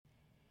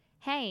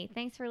Hey,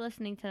 thanks for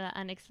listening to the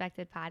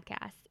Unexpected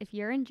Podcast. If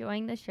you're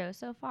enjoying the show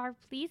so far,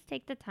 please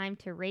take the time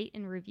to rate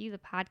and review the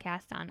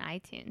podcast on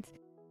iTunes.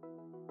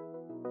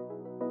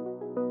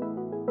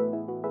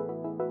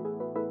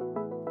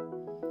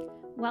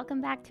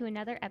 Welcome back to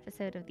another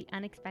episode of the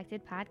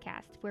Unexpected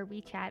Podcast, where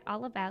we chat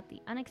all about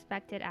the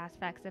unexpected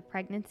aspects of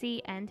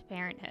pregnancy and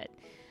parenthood.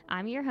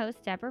 I'm your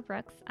host, Deborah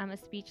Brooks. I'm a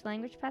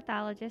speech-language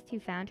pathologist who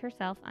found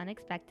herself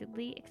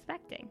unexpectedly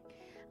expecting.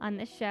 On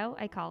this show,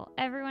 I call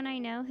everyone I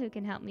know who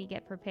can help me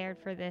get prepared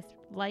for this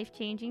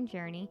life-changing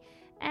journey,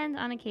 and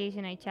on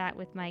occasion I chat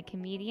with my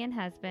comedian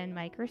husband,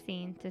 Mike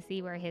Recine, to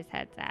see where his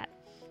head's at.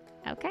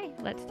 Okay,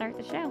 let's start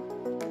the show.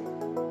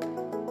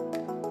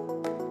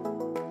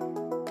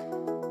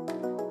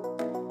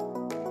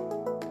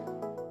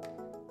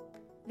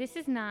 This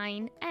is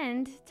 9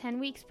 and 10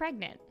 weeks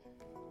pregnant.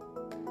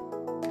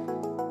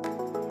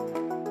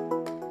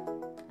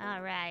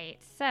 All right,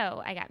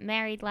 so I got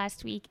married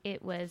last week.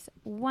 It was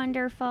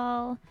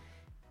wonderful.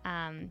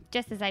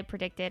 Just as I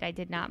predicted, I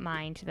did not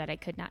mind that I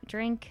could not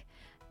drink.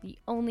 The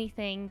only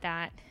thing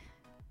that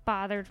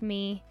bothered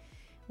me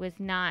was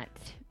not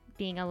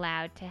being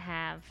allowed to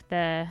have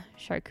the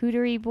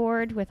charcuterie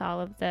board with all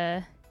of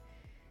the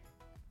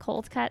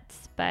cold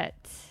cuts, but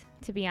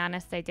to be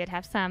honest, I did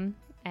have some.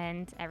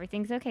 And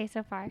everything's okay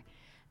so far.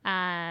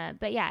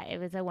 But yeah, it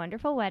was a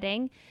wonderful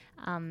wedding.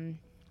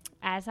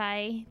 As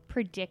I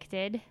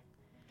predicted,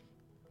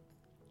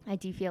 I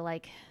do feel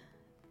like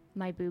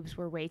my boobs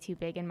were way too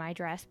big in my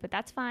dress, but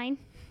that's fine.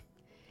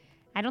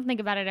 I don't think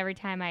about it every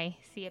time I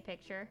see a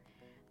picture.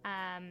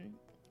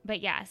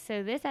 But yeah,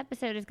 so this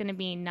episode is going to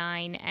be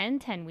 9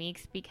 and 10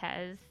 weeks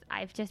because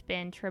I've just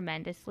been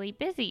tremendously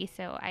busy.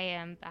 So I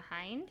am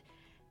behind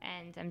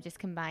and I'm just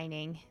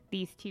combining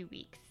these 2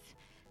 weeks.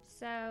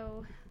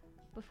 So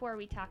before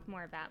we talk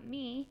more about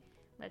me,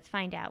 let's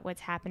find out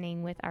what's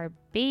happening with our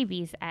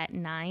babies at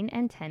 9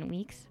 and 10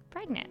 weeks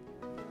pregnant.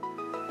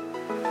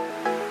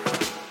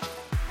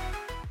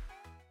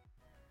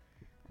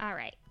 All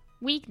right,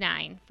 week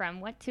 9, from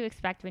what to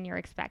expect when you're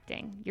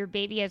expecting. Your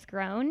baby has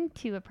grown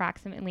to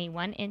approximately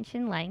 1 inch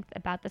in length,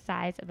 about the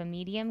size of a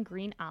medium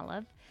green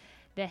olive.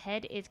 The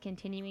head is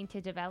continuing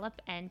to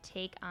develop and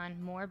take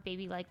on more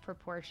baby-like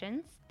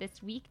proportions.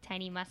 This week,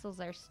 tiny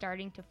muscles are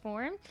starting to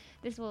form.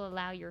 This will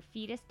allow your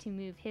fetus to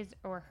move his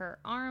or her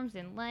arms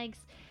and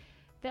legs,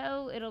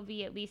 though it'll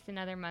be at least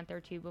another month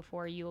or 2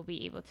 before you will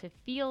be able to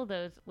feel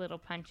those little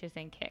punches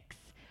and kicks.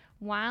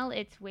 While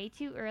it's way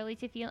too early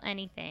to feel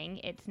anything,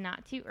 it's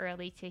not too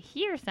early to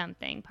hear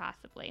something,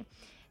 possibly.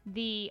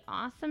 The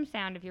awesome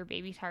sound of your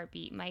baby's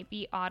heartbeat might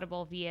be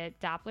audible via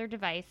Doppler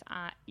device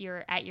at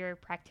your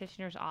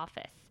practitioner's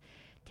office.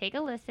 Take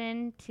a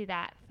listen to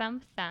that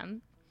thump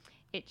thump.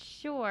 It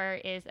sure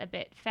is a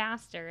bit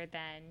faster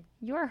than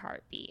your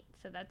heartbeat.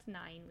 So that's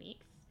 9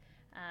 weeks.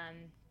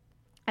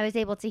 I was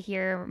able to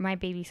hear my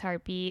baby's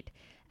heartbeat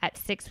at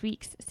 6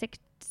 weeks,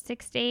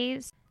 6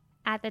 days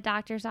at the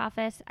doctor's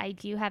office. I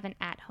do have an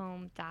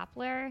at-home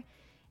Doppler,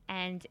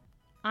 and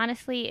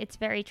honestly, it's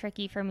very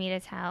tricky for me to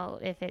tell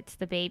if it's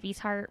the baby's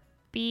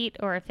heartbeat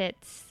or if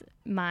it's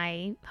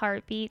my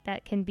heartbeat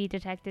that can be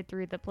detected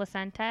through the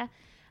placenta.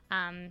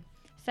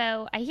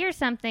 So I hear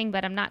something,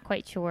 but I'm not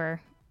quite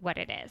sure what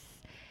it is.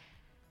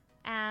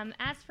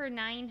 As for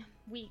 9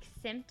 week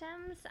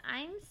symptoms,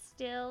 I'm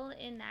still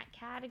in that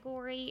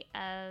category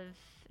of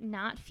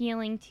not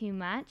feeling too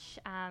much.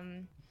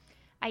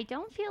 I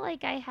don't feel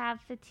like I have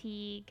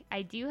fatigue.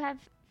 I do have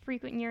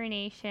frequent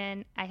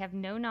urination. I have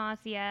no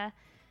nausea.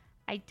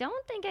 I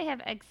don't think I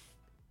have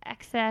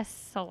excess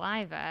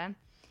saliva.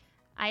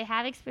 I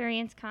have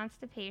experienced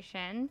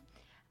constipation,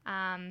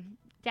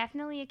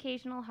 definitely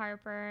occasional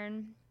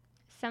heartburn,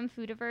 some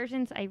food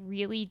aversions. I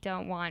really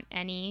don't want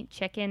any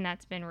chicken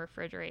that's been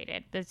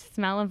refrigerated. The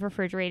smell of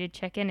refrigerated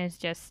chicken is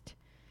just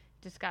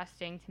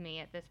disgusting to me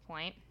at this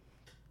point.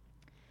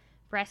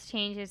 Breast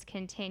changes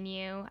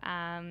continue.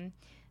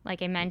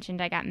 Like I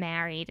mentioned, I got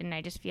married, and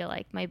I just feel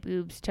like my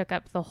boobs took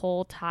up the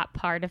whole top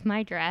part of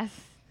my dress.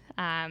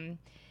 And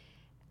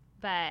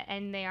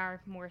they are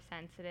more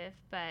sensitive,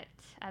 but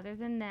other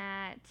than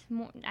that,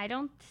 I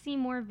don't see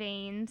more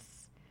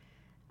veins,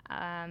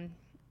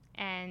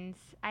 and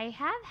I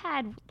have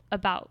had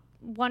about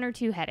 1 or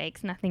 2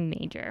 headaches, nothing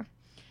major.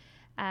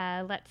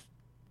 Let's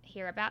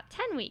hear about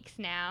 10 weeks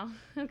now.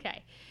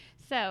 Okay,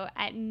 so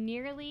at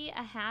nearly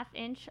a ½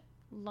 inch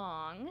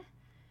long,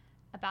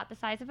 about the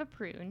size of a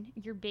prune,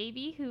 your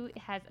baby, who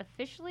has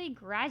officially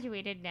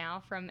graduated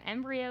now from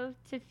embryo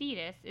to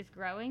fetus, is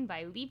growing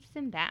by leaps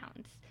and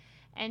bounds.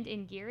 And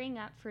in gearing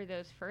up for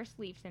those first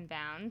leaps and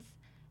bounds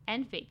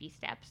and baby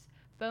steps,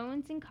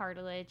 bones and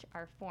cartilage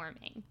are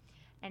forming,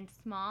 and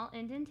small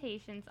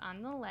indentations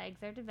on the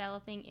legs are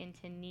developing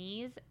into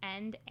knees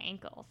and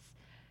ankles.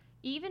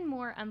 Even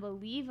more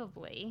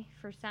unbelievably,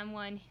 for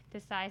someone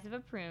the size of a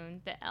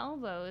prune, the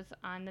elbows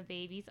on the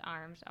baby's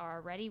arms are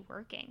already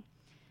working.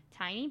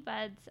 Tiny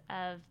buds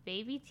of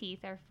baby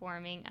teeth are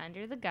forming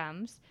under the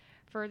gums.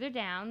 Further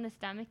down, the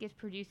stomach is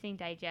producing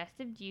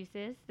digestive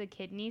juices, the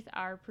kidneys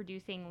are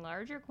producing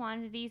larger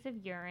quantities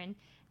of urine,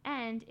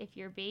 And if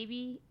your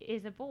baby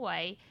is a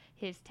boy,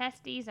 his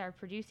testes are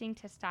producing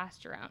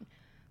testosterone.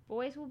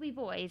 Boys will be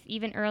boys,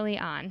 even early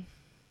on.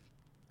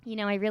 You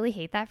know, I really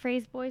hate that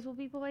phrase, boys will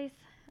be boys.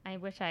 I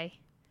wish I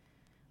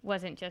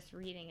wasn't just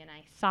reading and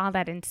I saw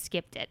that and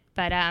skipped it.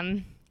 But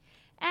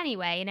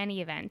anyway, in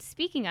any event,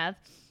 speaking of,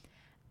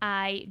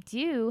 I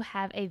do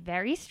have a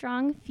very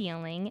strong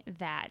feeling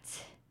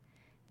that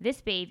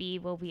this baby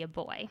will be a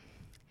boy.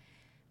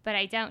 But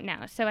I don't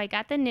know. So I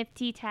got the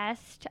NIPT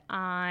test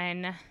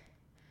on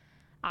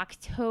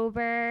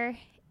October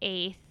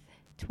 8th,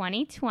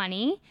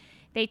 2020.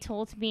 They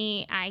told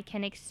me I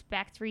can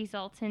expect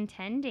results in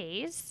 10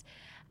 days.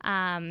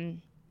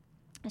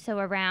 So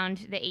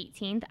around the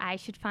 18th, I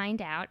should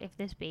find out if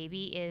this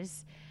baby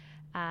is,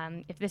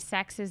 if the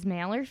sex is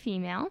male or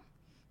female.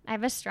 I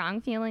have a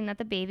strong feeling that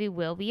the baby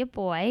will be a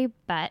boy,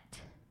 but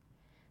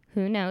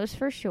who knows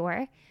for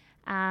sure.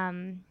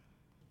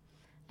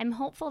 I'm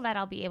hopeful that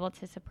I'll be able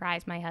to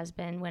surprise my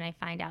husband when I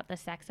find out the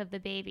sex of the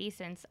baby,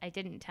 since I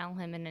didn't tell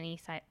him in any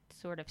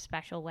sort of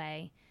special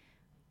way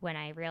when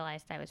I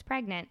realized I was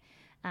pregnant.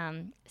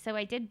 So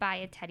I did buy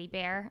a teddy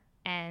bear,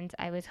 and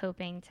I was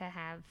hoping to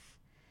have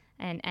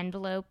an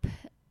envelope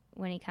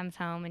when he comes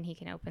home and he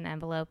can open the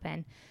envelope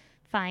and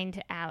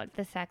find out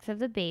the sex of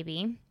the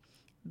baby.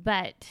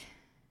 But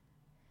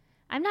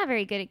I'm not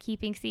very good at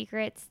keeping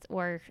secrets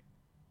or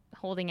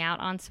holding out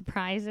on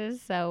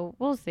surprises, so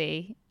we'll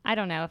see. I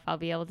don't know if I'll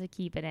be able to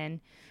keep it in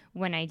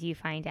when I do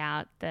find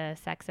out the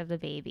sex of the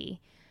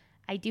baby.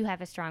 I do have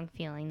a strong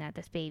feeling that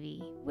this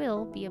baby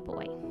will be a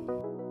boy.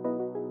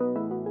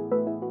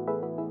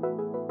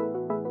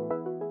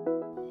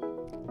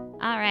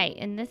 All right,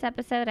 in this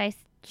episode, I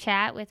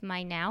chat with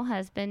my now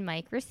husband,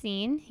 Mike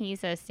Recine.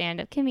 He's a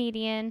stand-up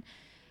comedian.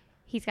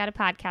 He's got a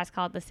podcast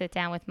called The Sit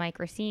Down with Mike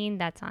Recine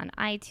that's on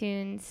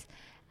iTunes.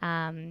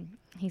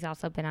 He's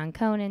also been on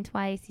Conan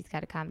twice. He's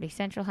got a Comedy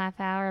Central half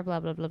hour, blah,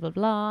 blah, blah, blah,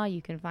 blah.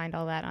 You can find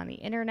all that on the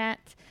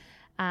internet.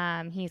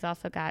 He's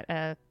also got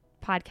a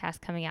podcast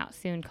coming out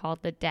soon called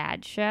The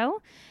Dad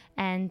Show.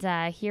 And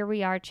here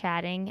we are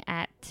chatting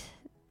at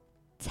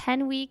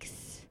 10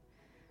 weeks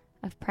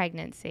of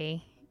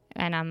pregnancy.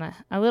 And I'm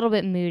a little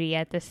bit moody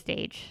at this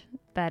stage.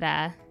 But,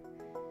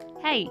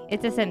 hey,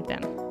 it's a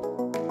symptom.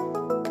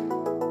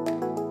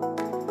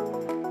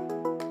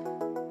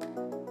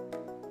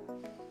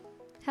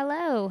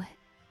 Hello.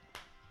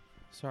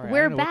 Sorry,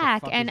 We're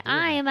back, and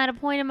I am at a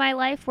point in my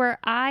life where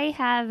I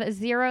have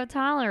zero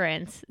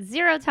tolerance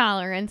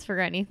for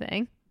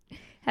anything.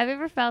 Have you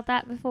ever felt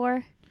that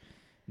before?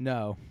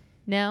 No.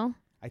 No?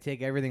 I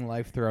take everything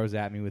life throws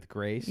at me with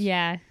grace.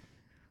 Yeah,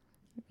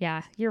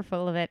 you're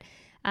full of it.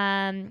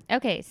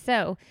 Okay,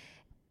 so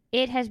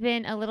it has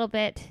been a little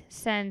bit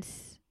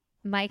since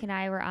Mike and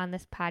I were on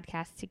this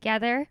podcast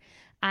together.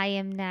 I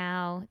am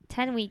now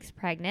 10 weeks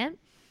pregnant.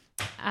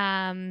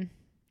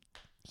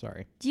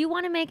 Sorry. Do you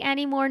want to make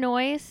any more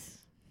noise?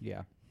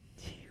 Yeah.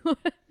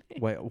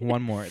 Wait,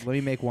 one more. Let me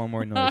make one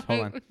more noise.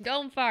 Hold on.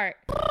 Don't fart.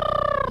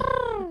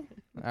 All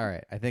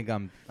right. I think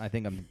I'm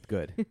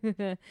good.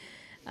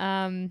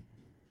 I'm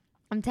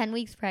 10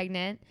 weeks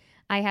pregnant.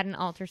 I had an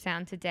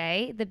ultrasound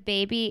today. The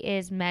baby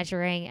is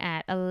measuring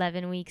at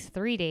 11 weeks,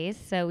 3 days.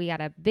 So we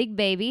got a big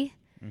baby.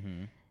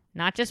 Mm-hmm.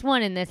 Not just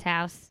one in this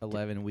house.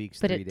 11 weeks,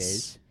 but 3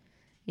 days.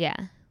 Yeah.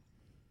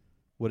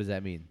 What does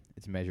that mean?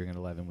 It's measuring at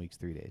 11 weeks,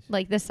 3 days.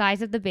 Like the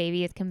size of the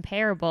baby is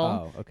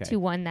comparable okay. to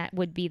one that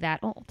would be that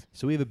old.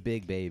 So we have a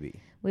big baby.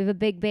 We have a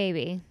big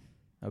baby.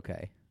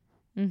 Okay.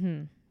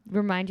 Mm-hmm.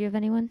 Remind you of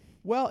anyone?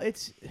 Well,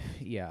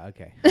 yeah,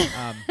 okay.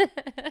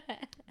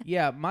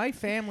 Yeah, my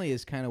family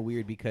is kind of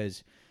weird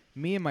because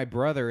me and my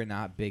brother are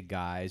not big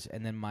guys,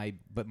 and then my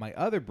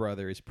other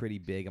brother is pretty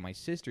big, and my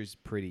sister's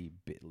pretty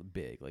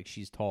big. Like,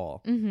 she's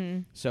tall.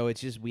 Mm-hmm. So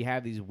it's just we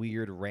have these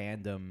weird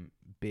random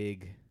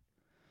big...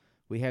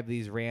 We have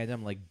these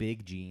random, like,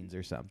 big genes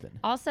or something.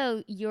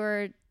 Also,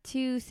 your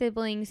two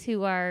siblings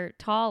who are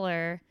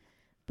taller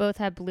both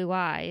have blue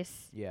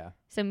eyes. Yeah.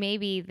 So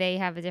maybe they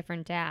have a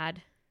different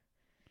dad.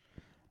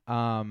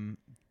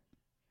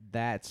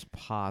 That's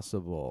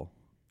possible.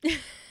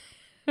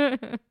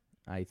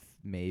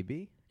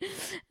 Maybe.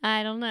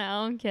 I don't know.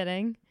 I'm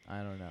kidding.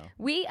 I don't know.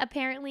 We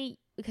apparently...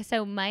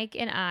 So Mike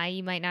and I,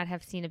 you might not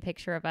have seen a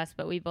picture of us,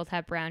 but we both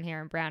have brown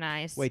hair and brown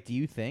eyes. Wait, do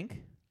you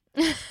think?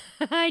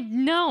 I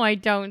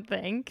don't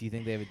think. Do you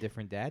think they have a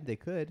different dad? They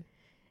could.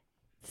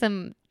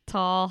 Some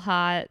tall,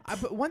 hot,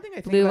 but one thing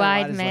I think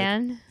blue-eyed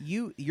man.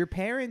 Like, your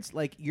parents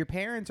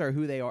are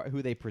who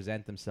they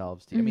present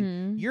themselves to. Mm-hmm. I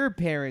mean, your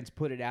parents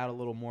put it out a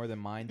little more than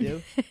mine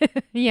do.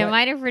 Yeah,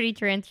 mine are pretty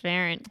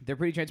transparent. They're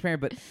pretty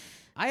transparent, but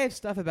I have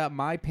stuff about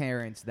my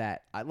parents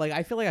that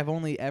I feel like I've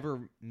only ever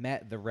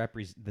met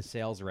the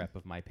sales rep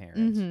of my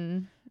parents.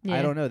 Mm-hmm. Yeah.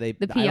 I don't know the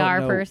PR I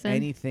don't know person.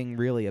 Anything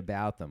really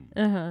about them.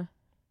 Uh-huh.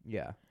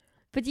 Yeah.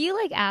 But do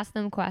you ask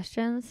them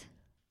questions?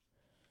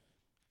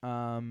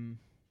 Yeah,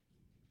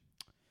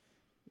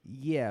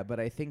 but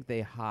I think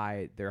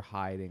they're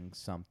hiding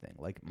something.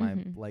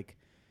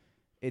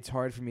 It's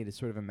hard for me to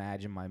sort of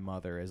imagine my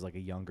mother as like a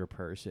younger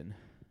person.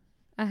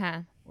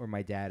 Uh-huh. Or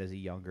my dad as a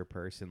younger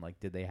person, like,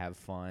 did they have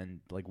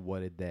fun? Like,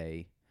 what did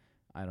they?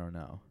 I don't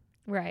know.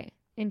 Right.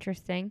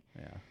 Interesting.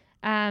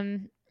 Yeah.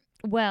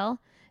 Well,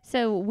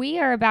 so we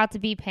are about to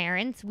be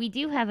parents. We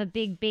do have a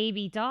big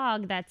baby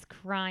dog that's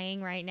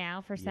crying right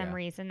now for some Yeah.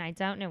 reason. I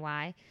don't know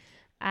why.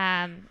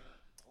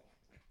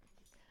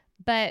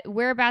 But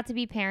we're about to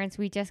be parents.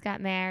 We just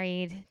got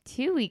married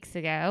 2 weeks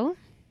ago.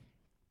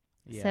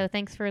 Yeah. So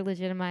thanks for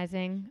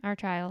legitimizing our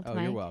child, Oh,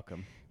 Mike. you're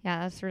welcome.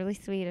 Yeah, that's really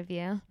sweet of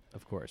you.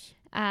 Of course.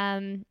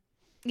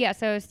 Yeah,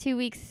 so it was 2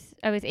 weeks.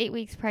 I was 8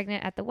 weeks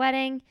pregnant at the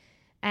wedding,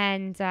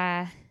 and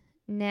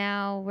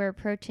now we're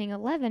approaching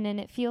 11, and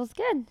it feels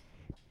good.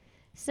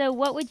 So,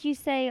 what would you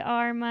say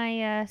are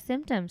my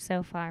symptoms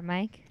so far,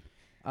 Mike?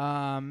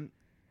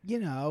 You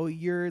know,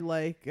 you're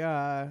like, you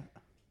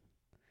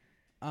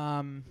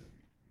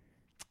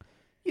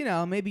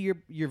know, maybe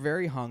you're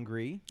very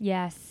hungry.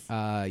 Yes.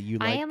 You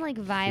like I am like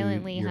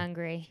violently food.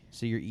 hungry.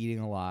 So you're eating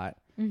a lot.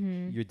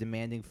 Mm-hmm. You're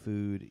demanding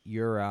food.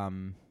 You're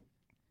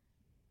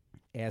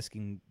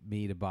asking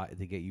me to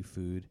get you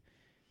food.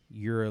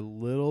 You're a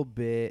little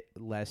bit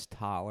less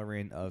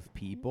tolerant of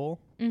people.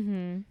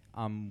 Mm-hmm.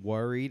 I'm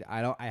worried.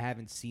 I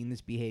haven't seen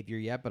this behavior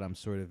yet, but I'm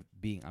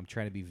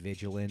trying to be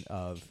vigilant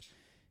of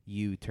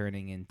you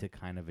turning into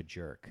kind of a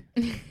jerk.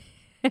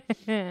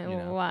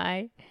 know.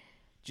 Why?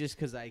 Just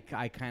because I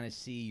kind of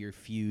see your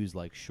fuse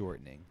like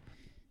shortening,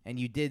 and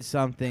you did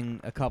something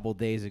a couple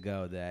days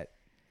ago that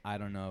I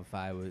don't know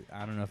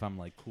if I'm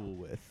like cool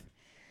with.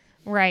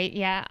 Right,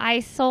 yeah. I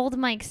sold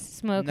Mike's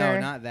smoker. No,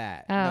 not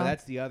that. Oh. No,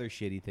 that's the other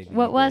shitty thing.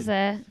 What was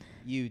it?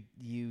 You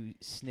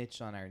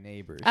snitched on our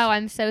neighbors. Oh,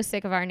 I'm so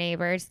sick of our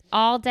neighbors.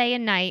 All day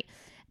and night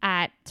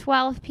at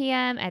 12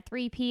 p.m., at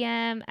 3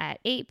 p.m., at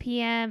 8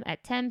 p.m.,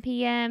 at 10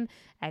 p.m.,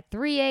 at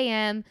 3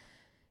 a.m.,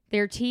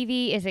 their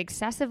TV is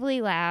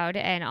excessively loud,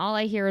 and all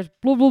I hear is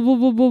blah, blah, blah,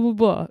 blah, blah, blah,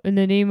 blah, in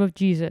the name of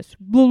Jesus.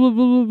 Blah, blah,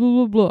 blah, blah,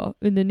 blah, blah, blah,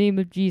 in the name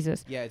of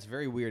Jesus. Yeah, it's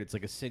very weird. It's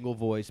like a single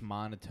voice,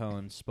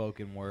 monotone,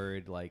 spoken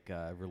word, like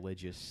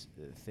religious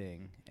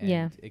thing. And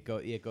Yeah.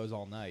 It goes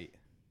all night.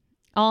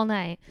 All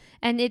night.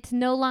 And it's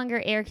no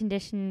longer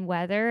air-conditioned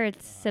weather.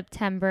 It's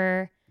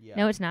September. Yeah.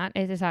 No, it's not.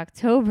 It is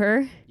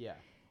October Yeah.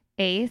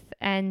 8th,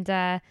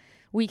 and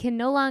we can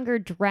no longer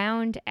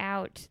drown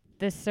out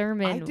the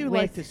sermon. I do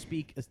like to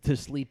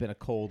sleep in a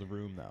cold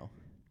room, though.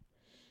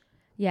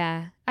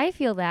 Yeah, I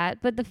feel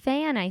that, but the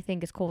fan I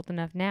think is cold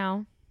enough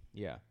now.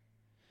 Yeah.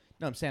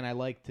 No, I'm saying I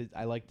like to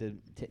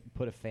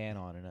put a fan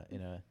on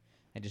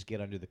and just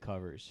get under the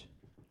covers.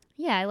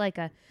 Yeah, I like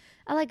a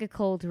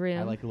cold room.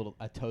 I like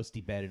a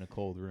toasty bed in a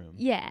cold room.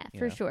 Yeah, you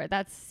for know? sure.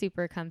 That's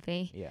super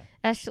comfy.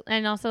 Yeah.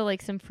 And also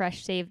like some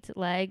fresh shaved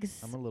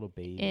legs. I'm a little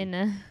baby.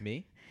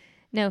 Me?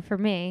 No, for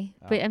me.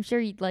 Oh. But I'm sure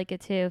you'd like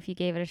it too if you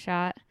gave it a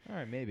shot. All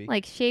right, maybe.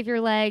 Like shave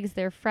your legs,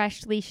 they're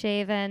freshly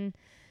shaven.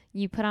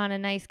 You put on a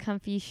nice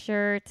comfy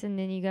shirt and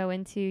then you go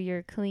into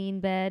your clean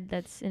bed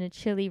that's in a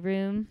chilly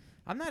room.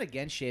 I'm not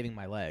against shaving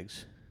my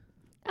legs.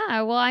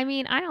 Oh, well, I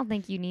mean, I don't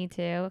think you need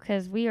to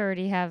because we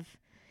already have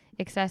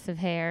excessive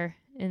hair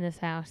in this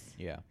house.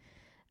 Yeah.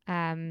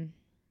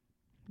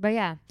 But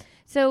yeah.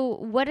 So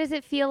what does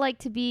it feel like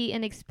to be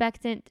an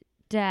expectant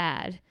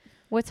dad?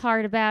 What's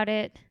hard about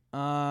it?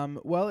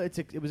 Well,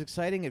 it was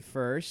exciting at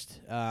first,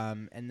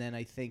 and then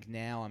I think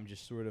now I'm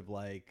just sort of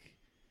like,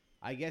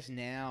 I guess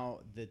now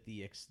that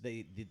the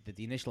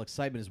initial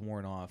excitement is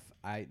worn off,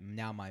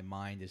 now my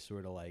mind is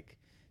sort of like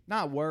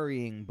not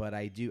worrying, but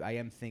I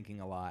am thinking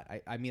a lot.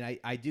 I mean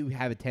I do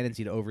have a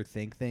tendency to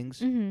overthink things.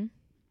 Mm-hmm.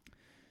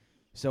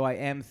 So I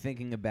am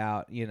thinking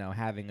about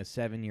having a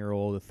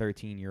 7-year-old, a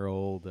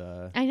 13-year-old.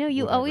 I know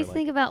you whatever, always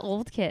think about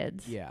old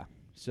kids. Yeah.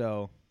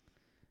 So.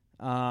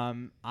 I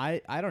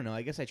don't know.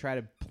 I guess I try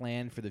to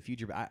plan for the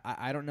future, but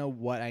I don't know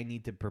what I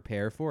need to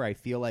prepare for. I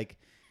feel like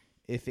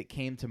if it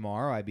came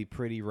tomorrow, I'd be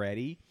pretty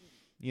ready,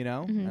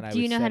 Mm-hmm. And I Do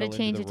you would know how to settle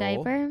change a into the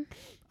role. diaper?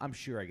 I'm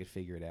sure I could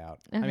figure it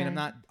out. Okay. I mean, I'm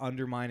not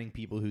undermining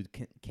people who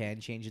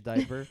can change a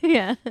diaper.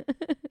 Yeah.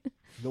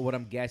 But what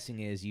I'm guessing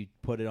is you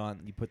put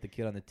the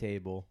kid on the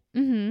table,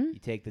 Mm-hmm. you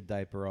take the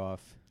diaper off,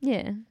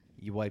 Yeah.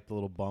 you wipe the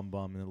little bum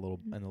and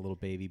the little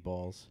baby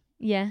balls,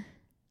 Yeah.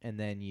 and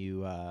then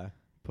you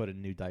put a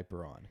new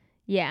diaper on.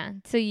 Yeah.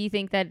 So you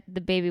think that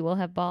the baby will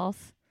have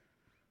balls?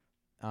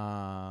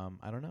 I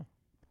don't know.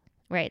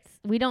 Right.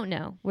 We don't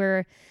know.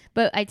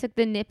 But I took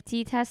the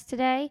NIPT test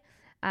today.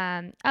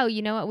 Oh,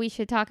 you know what we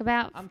should talk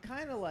about? I'm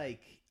kind of like,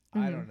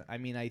 Mm-hmm. I don't know. I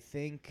mean, I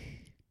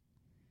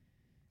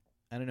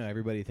don't know.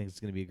 Everybody thinks it's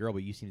going to be a girl,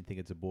 but you seem to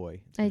think it's a boy.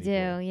 I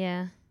do,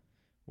 yeah.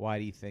 Why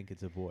do you think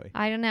it's a boy?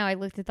 I don't know. I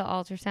looked at the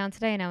ultrasound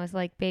today and I was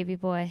like, baby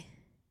boy.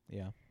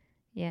 Yeah.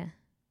 Yeah.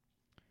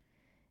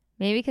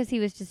 Maybe because he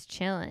was just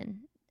chilling.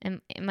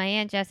 And my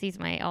Aunt Jessie's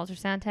my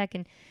ultrasound tech,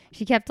 and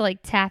she kept like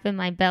tapping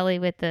my belly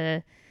with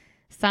the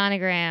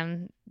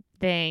sonogram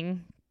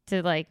thing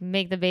to like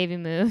make the baby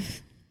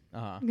move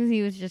Uh-huh. because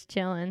he was just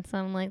chilling. So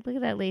I'm like, look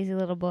at that lazy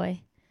little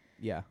boy.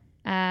 Yeah.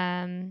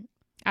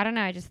 I don't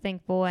know. I just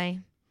think boy.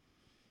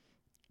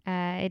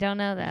 I don't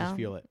know though. You just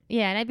feel it.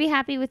 Yeah, and I'd be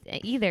happy with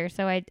either.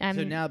 So I'm.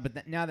 So now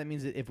that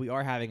means that if we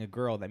are having a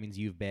girl, that means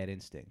you have bad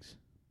instincts.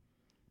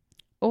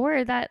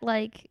 Or that,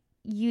 like,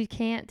 you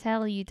can't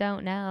tell, you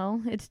don't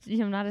know.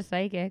 I'm not a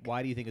psychic.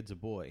 Why do you think it's a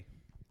boy?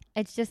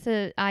 It's just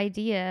an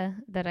idea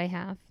that I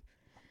have.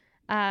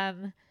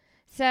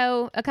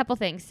 So a couple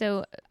things.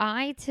 So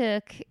I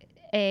took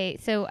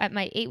so at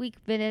my 8-week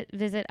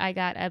visit, I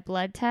got a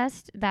blood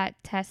test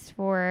that tests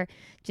for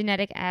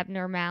genetic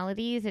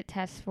abnormalities. It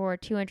tests for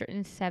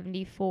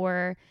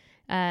 274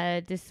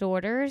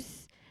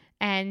 disorders,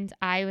 and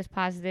I was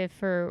positive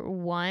for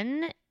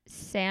one,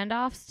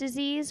 Sandoff's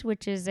disease,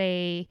 which is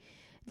a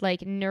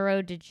like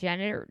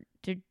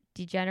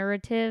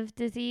neurodegenerative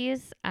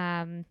disease.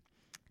 And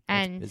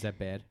is that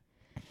bad?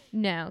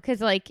 No,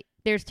 because like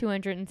there's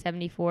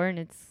 274, and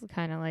it's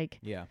kind of like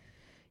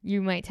you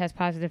might test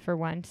positive for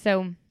one.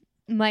 So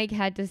Mike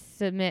had to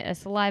submit a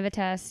saliva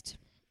test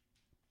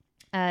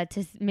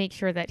to make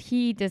sure that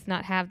he does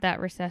not have that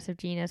recessive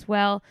gene as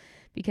well,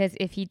 because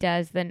if he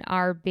does, then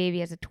our baby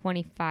has a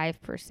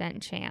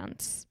 25%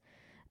 chance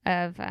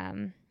of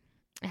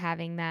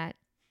having that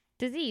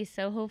disease.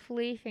 So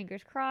hopefully,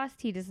 fingers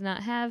crossed, he does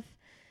not have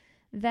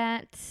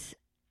that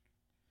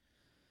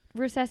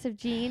recessive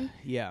gene.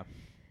 Yeah.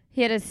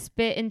 He had to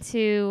spit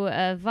into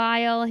a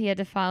vial. He had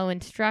to follow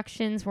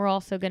instructions. We're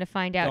also going to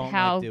find out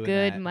how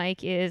good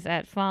Mike is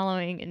at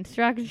following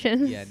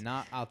instructions.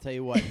 Yeah, I'll tell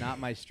you what, not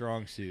my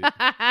strong suit.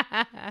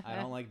 I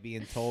don't like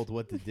being told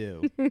what to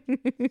do.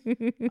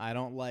 I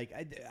don't like.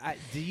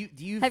 Do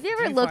you? Have you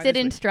ever looked at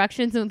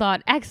instructions and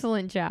thought,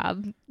 "Excellent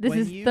job. This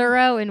is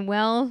thorough and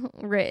well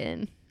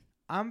written."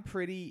 I'm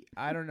pretty.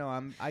 I don't know.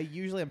 I'm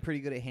pretty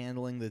good at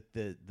handling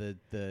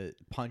the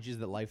punches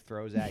that life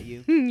throws at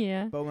you.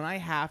 Yeah. But when I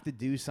have to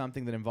do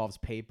something that involves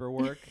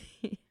paperwork,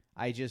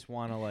 I just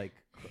want to like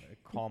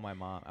call my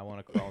mom. I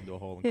want to crawl into a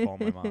hole and call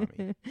my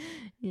mommy.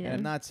 Yeah. And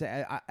I'm not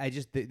saying. I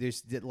just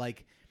there's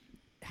like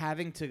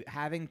having to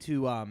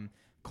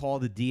call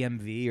the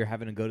DMV or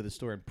having to go to the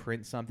store and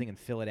print something and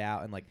fill it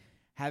out and like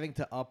having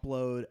to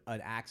upload an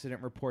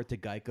accident report to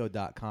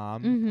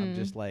Geico.com. Mm-hmm. I'm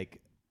just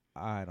like,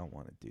 I don't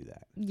want to do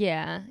that.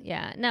 Yeah.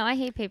 No, I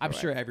hate paperwork.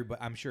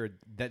 I'm sure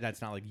that's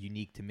not like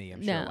unique to me.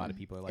 I'm sure a lot of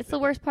people are like that. It's the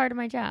worst part of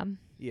my job.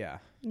 Yeah.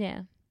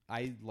 Yeah.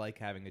 I like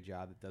having a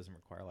job that doesn't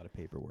require a lot of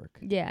paperwork.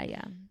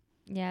 Yeah.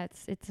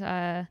 It's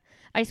I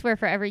swear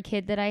for every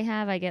kid that I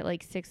have, I get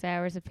like 6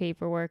 hours of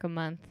paperwork a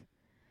month.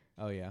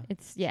 Oh yeah.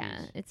 It's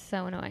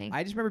so annoying.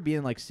 I just remember being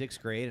in like 6th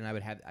grade and I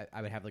would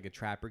have like a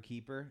trapper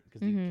keeper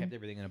because you kept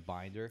everything in a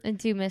binder. And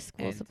do miss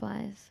school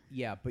supplies.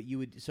 Yeah, but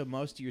so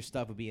most of your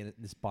stuff would be in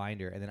this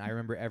binder, and then I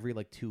remember every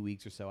like 2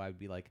 weeks or so I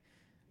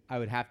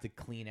would have to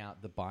clean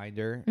out the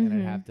binder and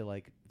I'd have to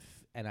like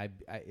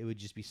it would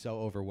just be so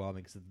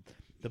overwhelming because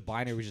the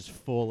binder was just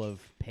full of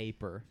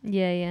paper.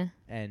 Yeah.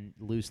 And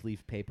loose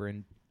leaf paper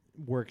and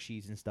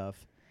worksheets and stuff.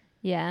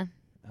 Yeah.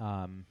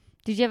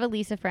 Did you have a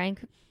Lisa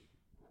Frank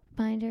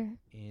binder?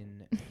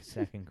 In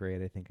 2nd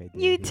grade, I think I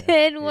did. You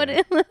did? What?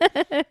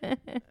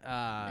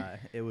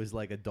 It was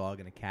like a dog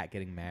and a cat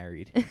getting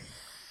married.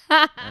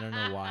 I don't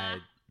know why.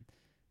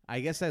 I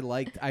guess I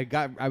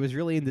was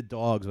really into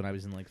dogs when I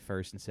was in like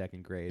 1st and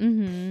 2nd grade.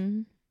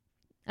 Mm-hmm.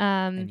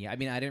 And yeah, I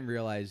mean, I didn't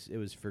realize it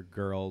was for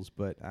girls,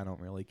 but I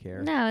don't really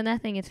care. No,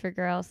 nothing is for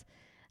girls.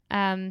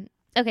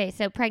 Okay,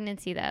 so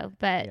pregnancy though,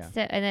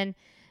 and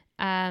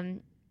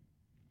then,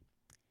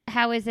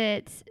 how is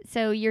it?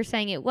 So you're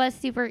saying it was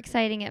super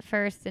exciting at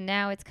first, and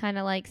now it's kind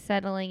of like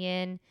settling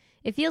in.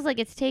 It feels like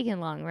it's taken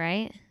long,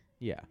 right?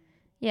 Yeah.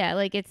 Yeah,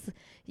 like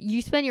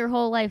you spend your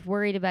whole life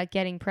worried about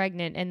getting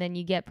pregnant, and then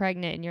you get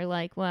pregnant, and you're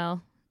like,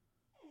 well,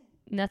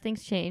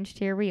 nothing's changed.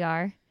 Here we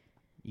are.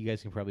 You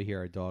guys can probably hear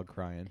our dog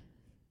crying.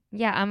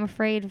 Yeah, I'm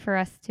afraid for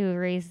us to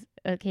raise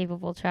a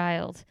capable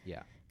child.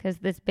 Yeah. Because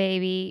this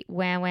baby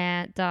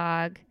wah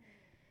dog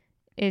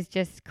is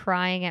just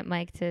crying at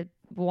Mike to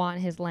want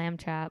his lamb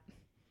chop.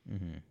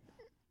 Mm-hmm.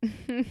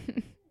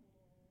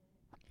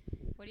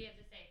 What do you have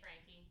to say,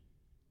 Frankie?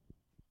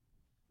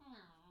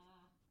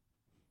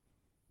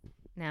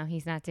 No,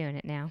 he's not doing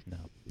it now. No.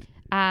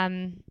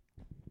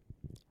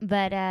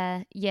 But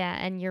yeah,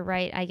 and you're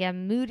right. I get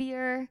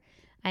moodier.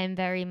 I'm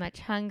very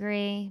much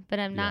hungry, but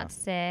I'm not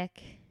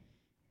sick.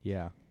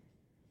 Yeah.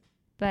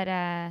 But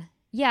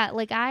yeah,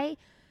 like I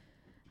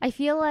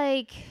feel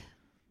like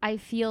I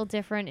feel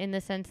different in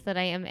the sense that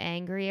I am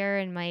angrier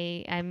and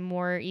I'm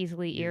more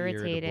easily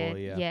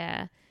irritated.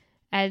 Yeah.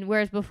 And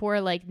whereas before,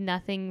 like,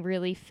 nothing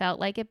really felt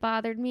like it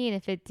bothered me. And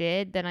if it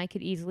did, then I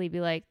could easily be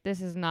like,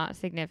 this is not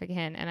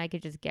significant. And I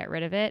could just get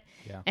rid of it.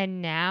 Yeah.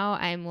 And now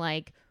I'm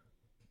like,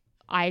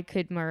 I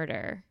could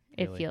murder.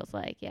 Really? It feels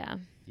like, yeah.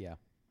 Yeah.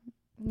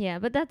 Yeah,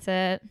 but that's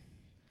it.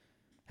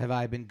 Have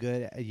I been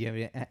good? Do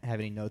you have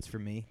any notes for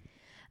me?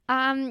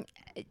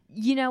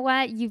 You know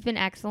what? You've been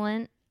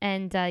excellent.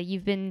 And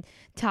you've been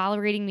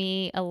tolerating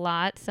me a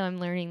lot, so I'm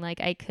learning, like,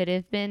 I could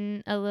have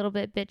been a little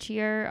bit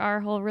bitchier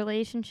our whole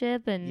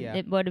relationship, and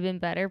it would have been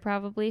better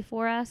probably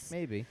for us.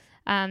 Maybe.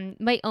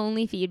 My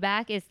only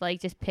feedback is, like,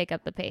 just pick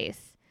up the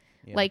pace.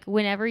 Yeah. Like,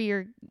 whenever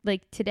you're,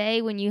 like,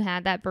 today when you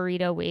had that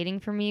burrito waiting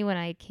for me when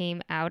I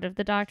came out of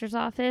the doctor's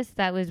office,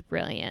 that was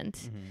brilliant.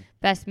 Mm-hmm.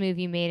 Best move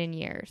you made in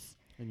years.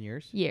 In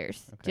years?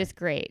 Years. Okay. Just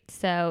great.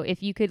 So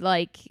if you could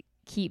like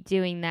keep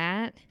doing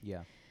that.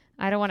 Yeah.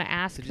 I don't want to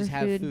ask So for just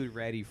have food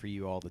ready for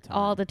you all the time.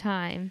 all the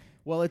time.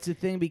 Well, it's a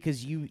thing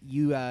because you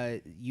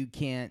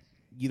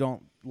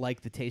don't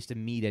like the taste of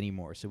meat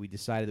anymore. So we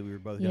decided that we were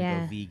both going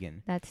to go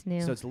vegan. That's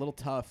new. So it's a little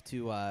tough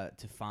to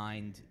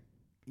find,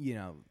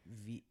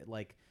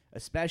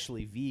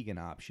 especially vegan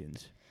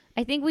options.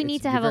 I think we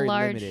need to have a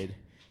large limited.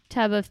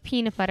 tub of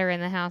peanut butter in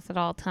the house at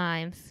all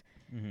times.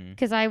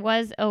 Because I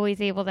was always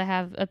able to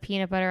have a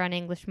peanut butter on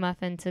English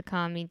muffin to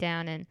calm me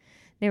down, and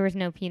there was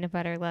no peanut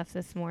butter left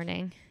this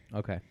morning.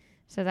 Okay.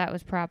 So that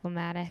was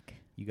problematic.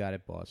 You got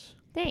it, boss.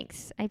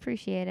 Thanks. I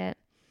appreciate it.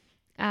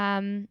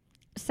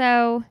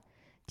 So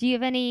do you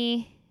have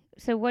any...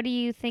 So what are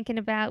you thinking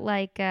about,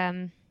 like,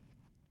 in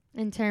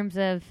terms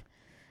of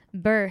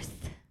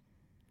birth?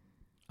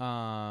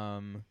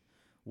 Well,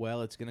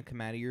 it's going to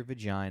come out of your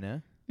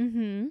vagina.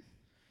 Mm-hmm.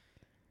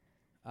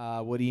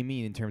 What do you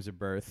mean in terms of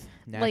birth?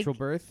 Natural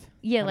birth?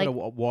 Yeah, How like...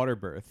 about a water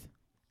birth?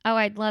 Oh,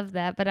 I'd love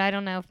that, but I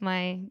don't know if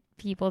my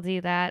people do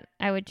that.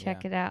 I would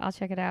check it out. I'll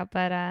check it out,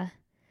 but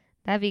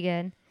that'd be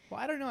good. Well,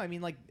 I don't know. I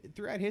mean, like,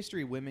 throughout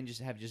history, women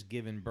have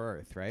given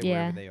birth, right? Yeah.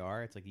 Wherever they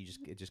are. It's like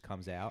it just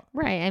comes out.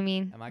 Right, I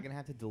mean... Am I going to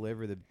have to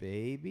deliver the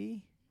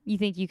baby? You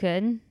think you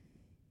could?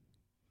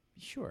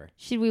 Sure.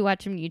 Should we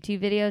watch some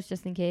YouTube videos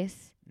just in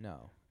case?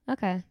 No.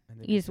 Okay.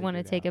 You just want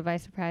to take it by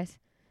surprise.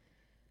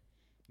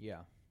 Yeah.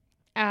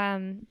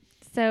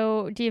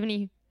 So do you have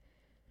any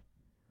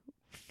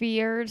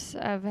fears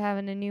of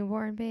having a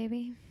newborn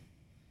baby?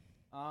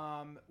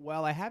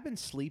 Well, I have been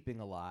sleeping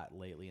a lot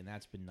lately, and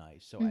that's been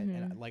nice. So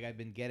I've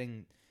been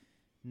getting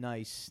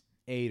nice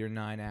 8 or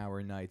 9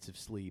 hour nights of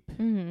sleep.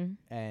 Mm-hmm.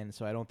 And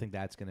so I don't think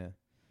that's going to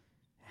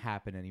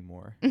happen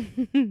anymore.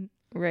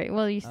 Right.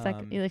 Well, you're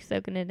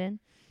soaking it in.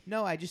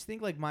 No, I just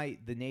think like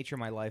the nature of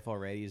my life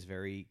already is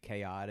very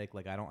chaotic.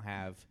 Like I don't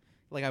have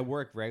I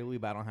work regularly,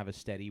 but I don't have a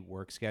steady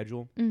work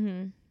schedule.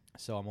 Mm-hmm.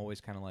 So I'm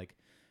always kind of like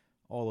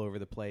all over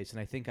the place.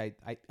 And I think I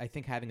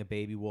think having a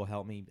baby will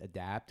help me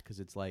adapt because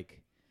it's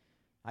like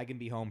I can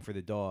be home for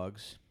the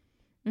dogs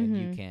and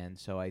you can.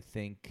 So I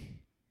think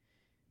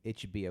it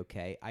should be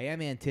okay. I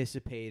am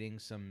anticipating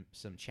some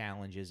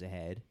challenges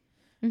ahead.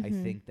 Mm-hmm. I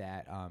think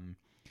that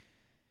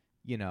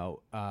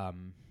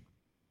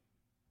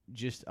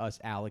just us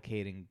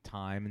allocating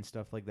time and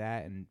stuff like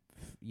that, and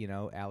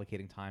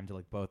allocating time to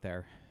like both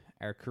our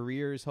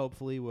careers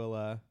hopefully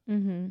will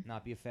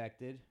not be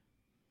affected.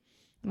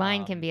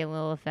 Mine can be a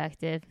little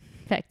affected.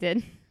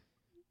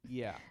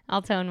 Yeah.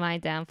 I'll tone mine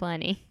down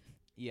plenty.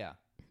 Yeah.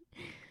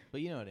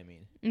 But you know what I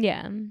mean.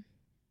 Yeah.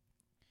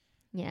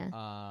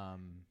 Yeah.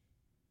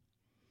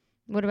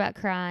 What about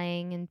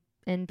crying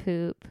and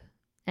poop?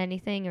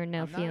 Anything or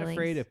no feelings? I'm not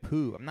afraid of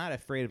poop. I'm not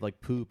afraid of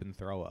like poop and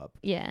throw up.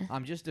 Yeah.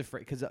 I'm just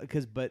afraid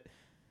but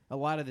a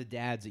lot of the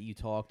dads that you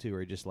talk to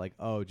are just like,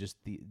 oh,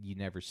 you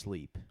never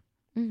sleep.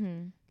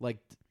 Mm-hmm. Like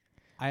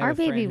I have Our a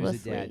friend baby who's will a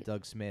dad, sleep.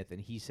 Doug Smith, and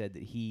he said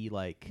that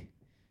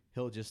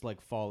he'll just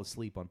like fall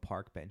asleep on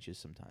park benches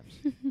sometimes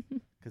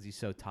because he's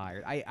so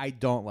tired. I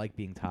don't like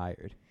being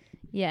tired.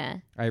 Yeah.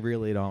 I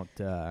really don't.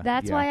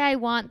 That's why I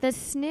want the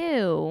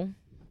snoo.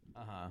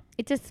 Uh-huh.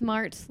 It's a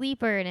smart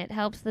sleeper, and it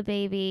helps the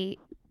baby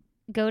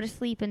go to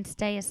sleep and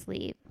stay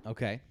asleep.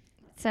 Okay.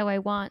 So I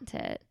want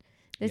it.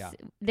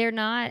 They're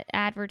not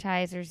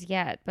advertisers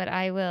yet, but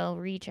I will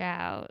reach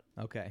out.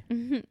 Okay.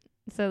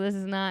 So this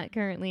is not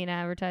currently an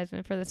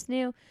advertisement for the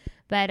snoo.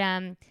 But,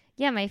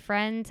 my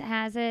friend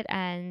has it,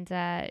 and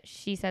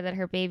she said that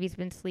her baby's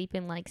been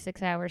sleeping like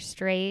 6 hours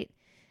straight,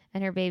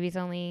 and her baby's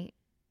only,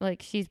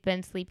 like, she's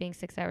been sleeping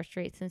 6 hours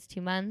straight since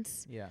 2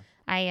 months. Yeah.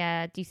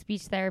 I do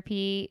speech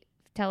therapy,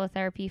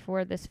 teletherapy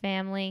for this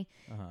family.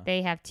 Uh-huh.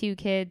 They have 2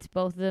 kids.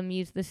 Both of them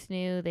use the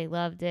snoo. They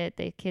loved it.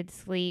 The kids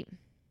sleep.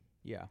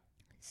 Yeah.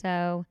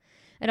 So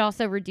it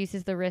also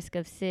reduces the risk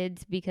of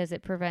SIDS because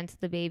it prevents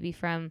the baby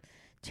from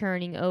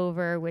turning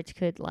over, which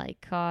could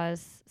like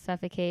cause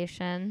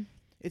suffocation.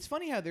 It's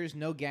funny how there's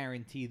no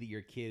guarantee that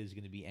your kid is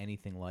going to be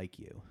anything like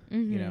you.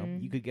 Mm-hmm. You know,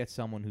 you could get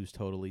someone who's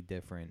totally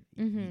different.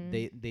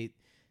 Mm-hmm.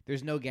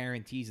 There's no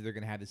guarantees that they're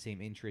going to have the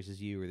same interests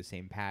as you or the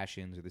same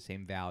passions or the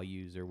same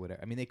values or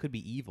whatever. I mean, they could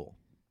be evil.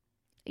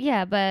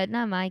 Yeah, but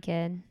not my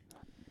kid.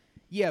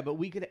 Yeah, but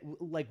we could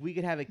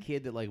have a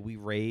kid that like we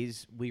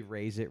raise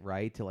it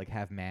right to like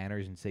have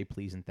manners and say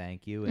please and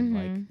thank you and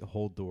like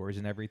hold doors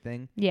and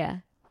everything. Yeah.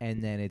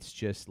 And then it's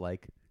just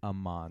like a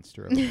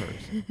monster of a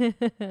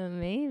person.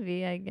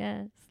 Maybe, I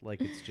guess.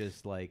 Like it's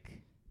just like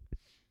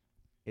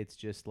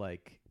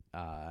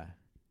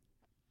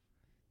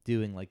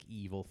doing like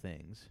evil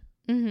things.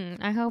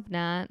 I hope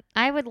not.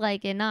 I would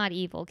like a not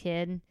evil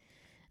kid.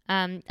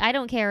 I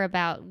don't care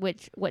about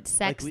what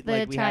sex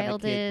the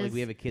child is. Like we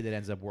have a kid that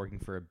ends up working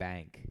for a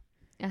bank.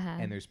 Uh-huh.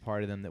 And there's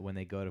part of them that when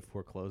they go to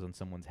foreclose on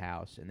someone's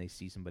house and they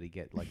see somebody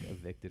get like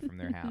evicted from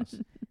their house,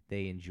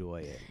 they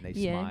enjoy it and they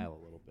smile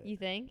a little bit. You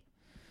think?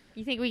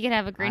 You think we could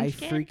have a Grinch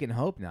kid? I freaking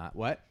hope not.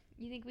 What?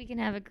 You think we can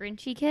have a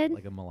Grinchy kid?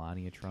 Like a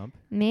Melania Trump?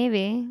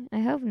 Maybe. I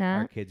hope not.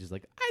 Our kid's just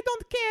like, I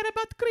don't care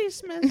about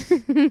Christmas.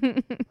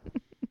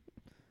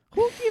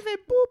 Who give a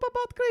boop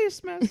about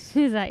Christmas?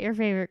 Is that your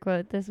favorite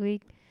quote this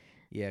week?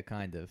 Yeah,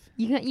 kind of.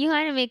 You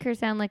kind of make her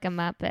sound like a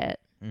Muppet.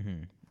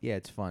 Mm-hmm. Yeah,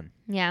 it's fun.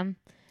 Yeah.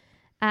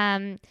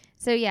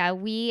 So yeah,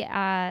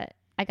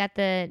 I got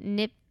the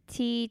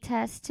NIPT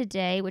test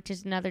today, which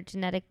is another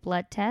genetic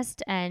blood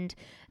test, and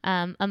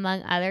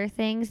among other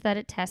things that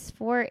it tests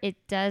for, it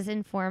does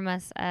inform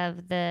us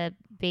of the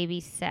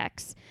baby's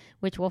sex,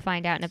 which we'll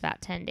find out in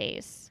about 10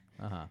 days.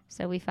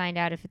 So we find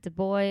out if it's a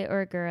boy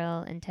or a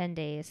girl in 10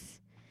 days.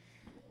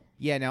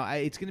 Yeah, now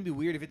it's going to be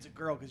weird if it's a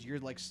girl because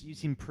you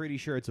seem pretty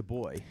sure it's a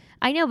boy.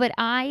 I know, but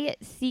I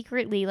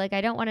secretly,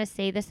 I don't want to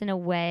say this in a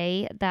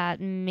way that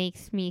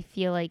makes me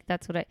feel like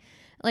that's what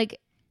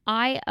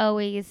I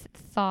always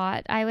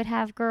thought I would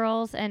have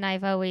girls, and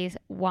I've always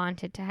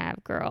wanted to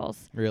have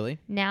girls. Really?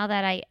 Now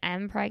that I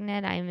am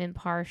pregnant, I'm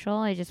impartial.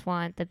 I just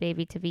want the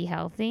baby to be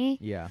healthy.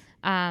 Yeah.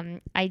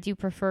 I do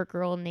prefer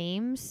girl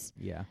names.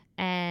 Yeah.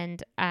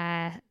 And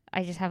I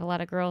just have a lot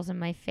of girls in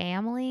my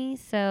family,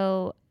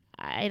 so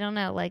I don't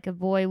know, a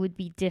boy would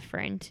be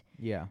different.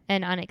 Yeah.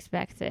 And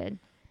unexpected.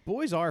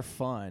 Boys are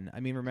fun. I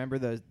mean, remember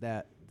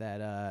that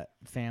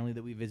family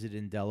that we visited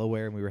in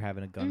Delaware and we were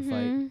having a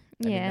gunfight?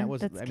 Yeah,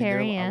 that's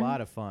Carrie they're Ann. a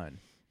lot of fun.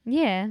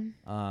 Yeah.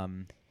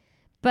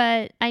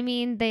 But I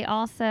mean, they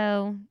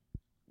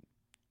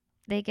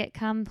get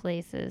cum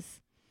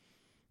places.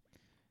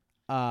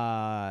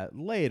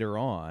 Later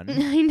on.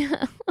 I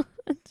know.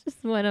 It's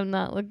just what I'm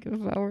not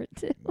looking forward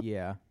to.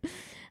 Yeah.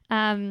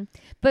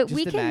 But just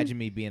we can imagine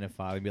me being a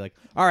father and be like,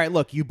 all right,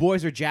 look, you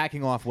boys are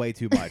jacking off way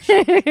too much.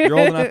 You're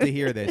old enough to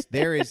hear this.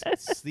 There is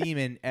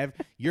semen.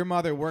 Your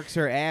mother works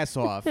her ass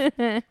off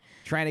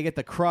trying to get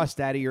the crust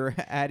out of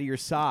your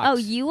socks. Oh,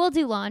 you will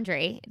do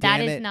laundry. Damn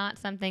that is it. not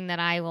something that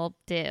I will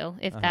do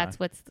if that's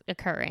what's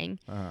occurring.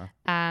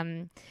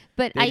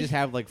 But they just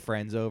have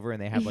friends over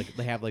and they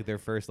have their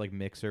first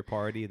mixer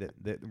party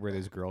that where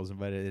there's girls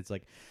invited. It's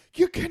like,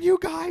 can you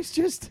guys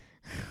just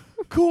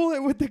cool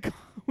it with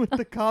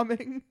the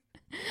coming?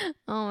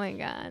 Oh my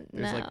God!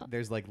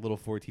 There's little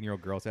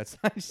 14-year-old girls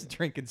outside just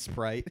drinking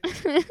Sprite.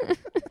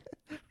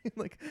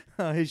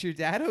 Is your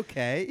dad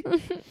okay?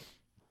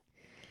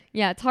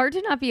 Yeah, it's hard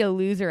to not be a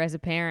loser as a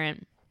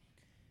parent.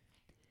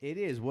 It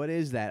is. What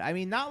is that? I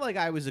mean, not like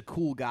I was a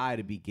cool guy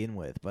to begin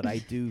with, but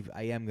I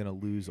am gonna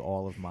lose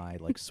all of my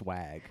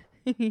swag.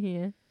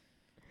 Yeah.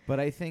 But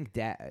I think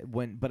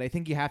I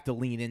think you have to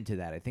lean into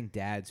that. I think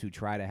dads who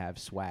try to have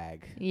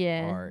swag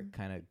are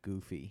kind of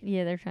goofy.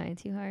 Yeah, they're trying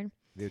too hard.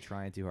 They're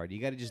trying too hard. You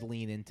got to just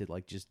lean into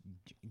just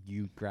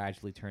you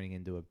gradually turning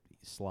into a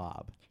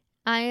slob.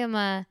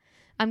 I'm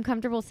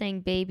comfortable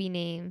saying baby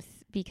names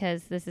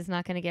because this is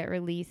not going to get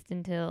released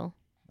until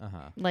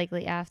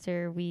likely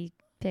after we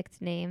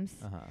picked names.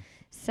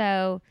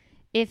 So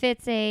if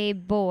it's a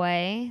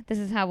boy, this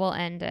is how we'll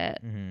end it.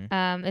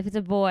 Mm-hmm. If it's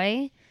a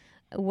boy,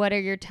 what are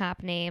your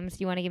top names?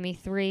 Do you want to give me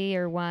 3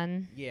 or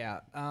 1?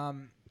 Yeah.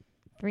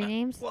 3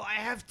 names? Well, I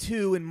have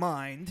 2 in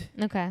mind.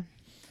 Okay.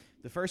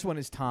 The first one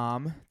is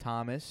Thomas.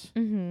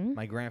 Mm-hmm.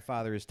 My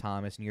grandfather is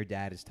Thomas, and your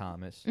dad is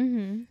Thomas.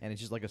 Mm-hmm. And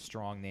it's just a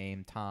strong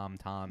name.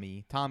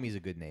 Tommy. Tommy's a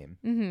good name.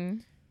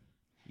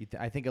 Mm-hmm.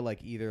 I think of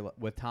either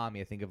with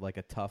Tommy. I think of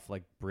a tough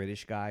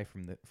British guy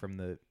from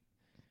the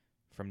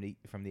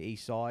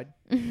east side,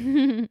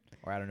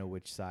 or I don't know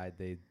which side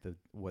I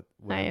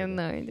have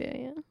no idea.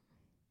 Yeah.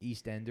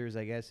 East Enders,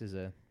 I guess, is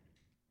a.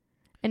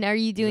 And are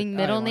you doing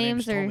middle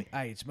names or? Tommy.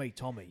 Hey, it's me,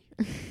 Tommy.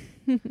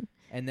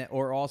 And then,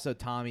 or also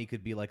Tommy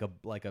could be like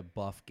a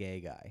buff gay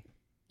guy.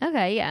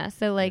 Okay, yeah.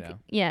 So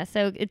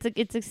so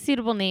it's a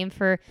suitable name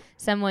for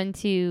someone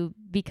to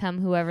become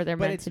whoever they're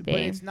meant to be.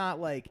 But it's not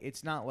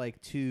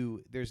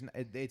too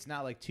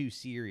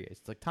serious.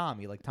 It's like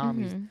Tommy.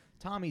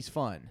 Tommy's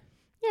fun.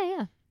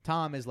 Yeah.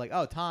 Tom is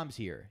Tom's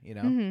here.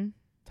 Mm-hmm.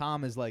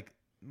 Tom is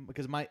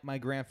because my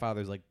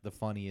grandfather's the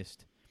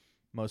funniest,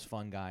 most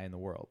fun guy in the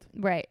world.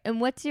 Right. And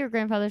what's your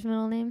grandfather's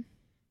middle name?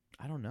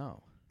 I don't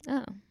know.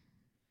 Oh.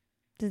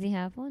 Does he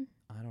have one?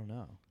 I don't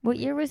know. What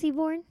year was he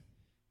born?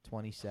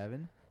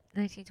 27.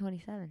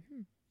 1927.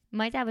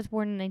 My dad was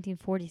born in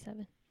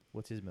 1947.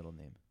 What's his middle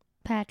name?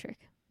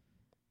 Patrick.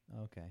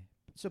 Okay.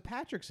 So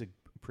Patrick's a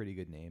pretty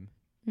good name.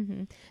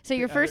 Mm-hmm. So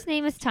your first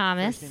name is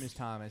Thomas. First name is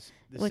Thomas.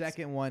 The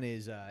second one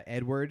is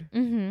Edward.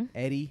 Mm-hmm.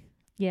 Eddie.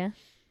 Yeah.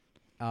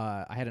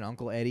 I had an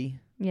uncle Eddie.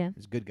 Yeah.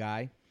 He's a good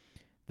guy.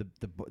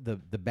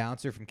 The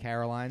bouncer from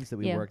Caroline's that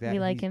we worked at. We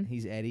like him.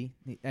 He's Eddie,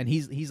 and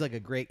he's he's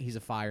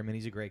a fireman.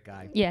 He's a great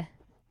guy. Yeah.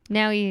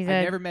 Now he's.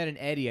 I never met an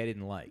Eddie I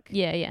didn't like.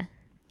 Yeah.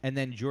 And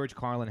then George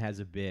Carlin has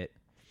a bit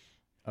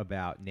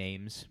about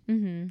names,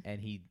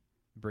 and he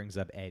brings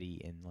up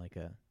Eddie in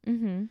a.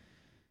 Mm-hmm.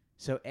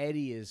 So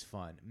Eddie is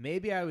fun.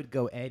 Maybe I would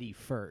go Eddie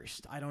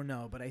first. I don't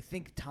know, but I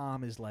think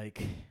Tom is I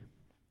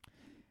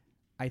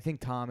think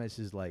Thomas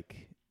is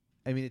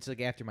I mean, it's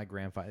after my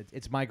grandfather.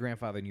 It's my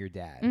grandfather and your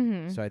dad.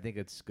 Mm-hmm. So I think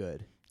it's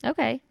good.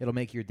 Okay. It'll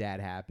make your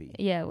dad happy.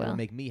 Yeah, well. It'll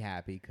make me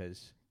happy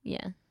because.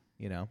 Yeah.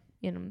 Yeah.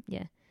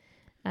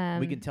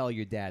 We can tell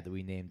your dad that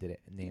we named the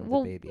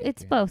baby.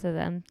 It's both of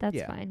them.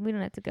 That's fine. We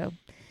don't have to go.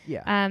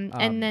 Yeah.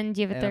 And then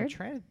do you have a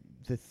third?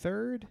 The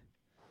third.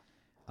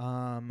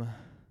 I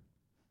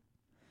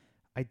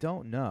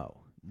don't know.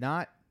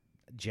 Not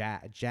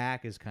Jack.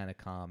 Jack is kind of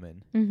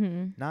common.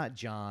 Mm-hmm. Not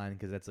John,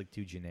 because that's like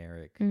too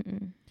generic.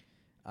 Mm-mm.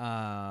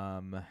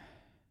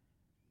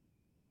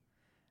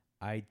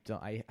 I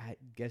don't. I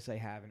guess I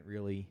haven't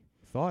really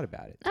thought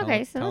about it.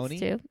 Okay, so Tony?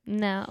 that's 2.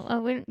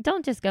 No,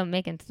 don't just go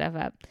making stuff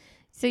up.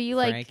 So you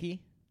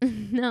Frankie?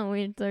 no,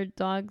 it's our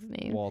dog's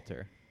name.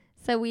 Walter.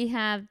 So we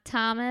have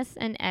Thomas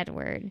and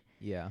Edward.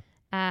 Yeah.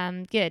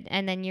 Good.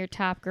 And then your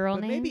top girl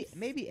But names?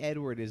 maybe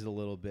Edward is a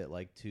little bit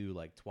like too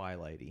like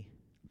Twilighty.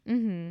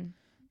 Mm-hmm.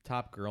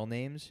 Top girl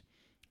names.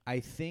 I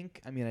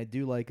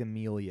do like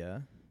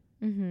Amelia.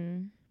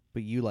 Mm-hmm.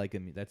 But you like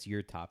that's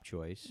your top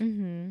choice.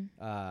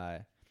 Mm-hmm.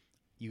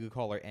 You could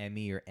call her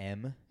Emmy or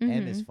M. Mm-hmm.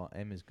 M is fun.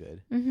 M is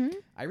good. Mm-hmm.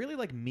 I really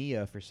like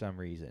Mia for some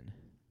reason.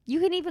 You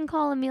can even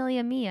call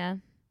Amelia Mia.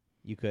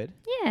 You could?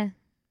 Yeah.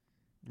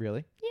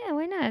 Really? Yeah,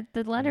 why not?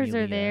 The letters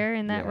are Amelia, there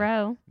in that yeah.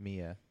 row.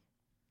 Mia.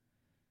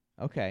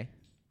 Okay.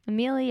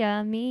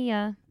 Amelia,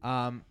 Mia.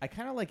 I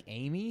kind of like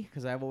Amy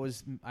because I've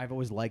always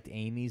liked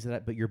Amy's.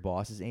 But your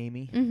boss is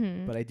Amy.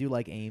 Mm-hmm. But I do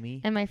like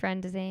Amy. And my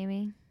friend is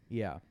Amy.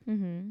 Yeah.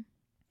 Mm-hmm.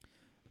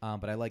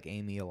 But I like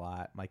Amy a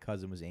lot. My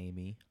cousin was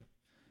Amy.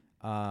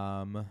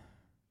 I've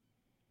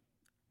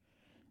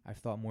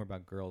thought more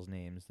about girls'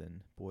 names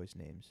than boys'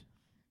 names.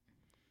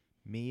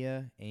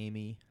 Mia,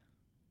 Amy.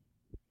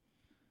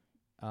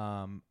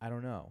 I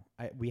don't know.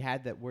 We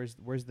had that.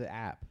 Where's the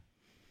app?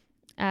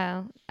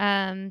 Oh.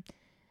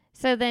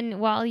 So then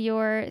while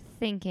you're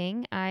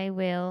thinking, I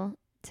will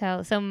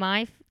tell. So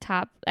my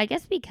top, I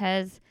guess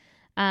because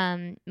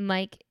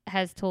Mike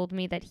has told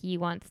me that he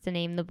wants to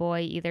name the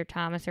boy either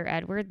Thomas or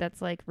Edward.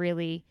 That's like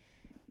really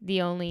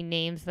the only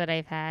names that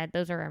I've had.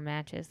 Those are our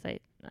matches. I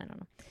don't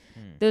know.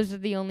 Those are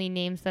the only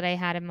names that I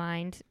had in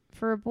mind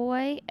for a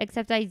boy,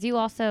 except I do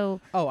also...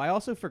 Oh,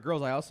 for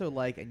girls, I also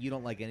like, and you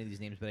don't like any of these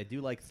names, but I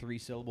do like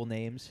 3-syllable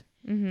names.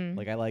 Mm-hmm.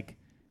 Like I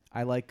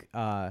like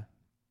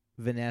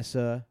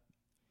Vanessa,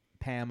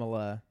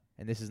 Pamela,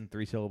 and this isn't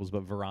 3 syllables,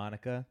 but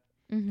Veronica.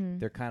 Mm-hmm.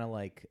 They're kind of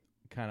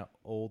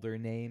older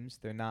names.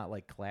 They're not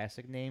like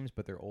classic names,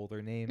 but they're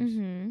older names.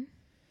 Mm-hmm.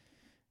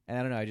 And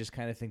I don't know, I just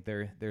kind of think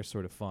they're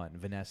sort of fun.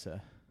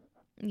 Vanessa.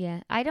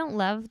 Yeah, I don't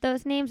love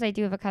those names. I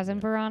do have a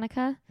cousin,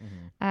 Veronica.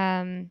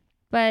 Mm-hmm.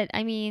 But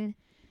I mean,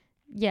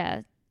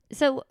 yeah.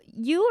 So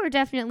you are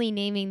definitely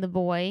naming the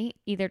boy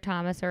either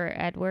Thomas or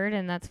Edward,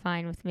 and that's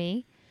fine with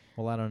me.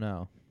 Well, I don't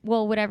know.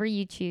 Well, whatever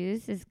you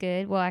choose is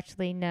good. Well,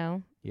 actually,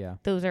 no. Yeah.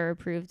 Those are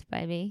approved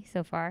by me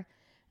so far.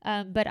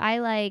 But I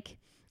like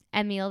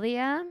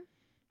Amelia.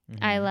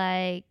 Mm-hmm. I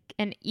like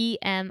an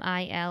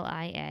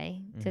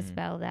Emilia to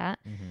spell that.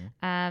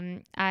 Mm-hmm.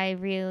 I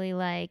really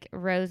like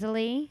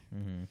Rosalie.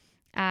 Mm-hmm.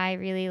 I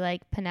really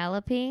like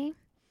Penelope.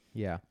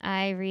 Yeah.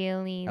 I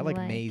like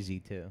Maisie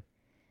too.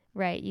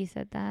 Right, you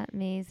said that,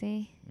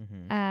 Maisie.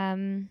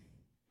 Mm-hmm.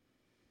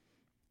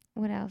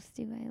 What else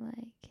do I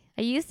like?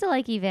 I used to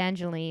like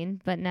Evangeline,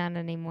 but not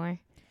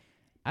anymore.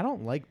 I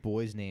don't like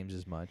boys' names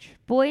as much.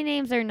 Boy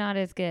names are not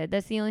as good.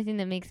 That's the only thing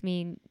that makes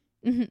me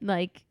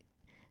like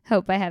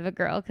hope I have a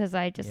girl, because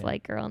I just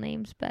like girl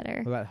names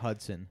better. What about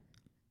Hudson?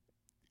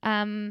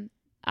 I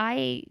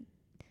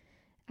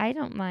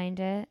don't mind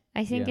it.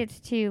 I think it's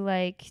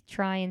too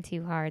trying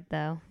too hard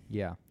though.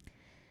 Yeah.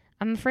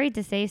 I'm afraid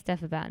to say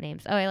stuff about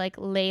names. Oh, I like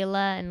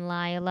Layla and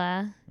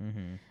Lila.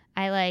 Mm-hmm.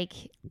 I like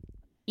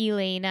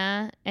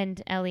Elena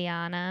and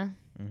Eliana.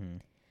 Mm-hmm.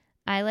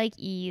 I like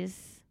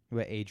Ease.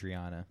 What about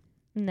Adriana?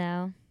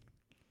 No.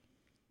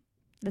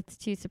 That's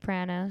 2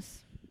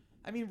 sopranos.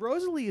 I mean,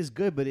 Rosalie is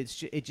good, but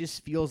it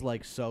just feels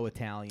like so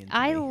Italian to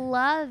I me.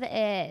 love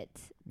it.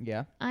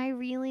 Yeah? I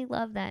really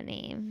love that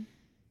name.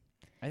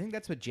 I think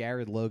that's what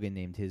Jared Logan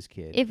named his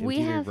kid. If it was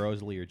we either have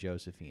Rosalie or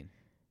Josephine.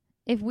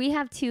 If we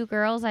have 2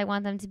 girls, I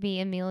want them to be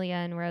Amelia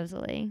and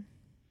Rosalie.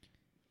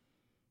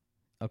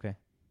 Okay.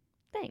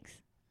 Thanks.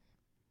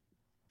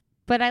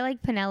 But I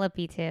like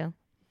Penelope too.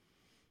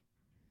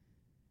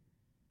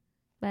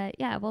 But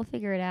yeah, we'll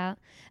figure it out.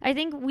 I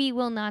think we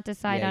will not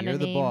decide on a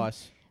name. You're the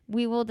boss.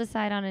 We will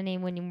decide on a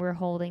name when we're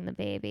holding the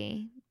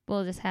baby.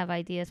 We'll just have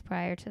ideas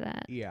prior to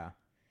that. Yeah.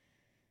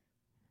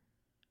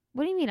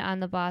 What do you mean I'm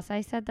the boss? I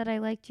said that I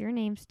liked your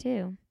names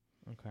too.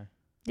 Okay.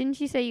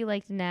 Didn't you say you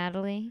liked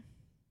Natalie?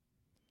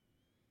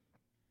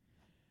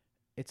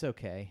 It's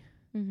okay.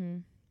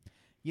 Mm-hmm.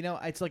 You know,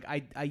 it's like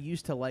I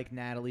used to like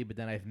Natalie, but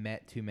then I've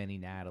met too many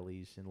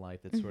Natalies in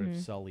life that sort of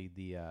sullied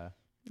the,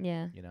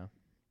 yeah. You know?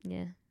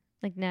 Yeah.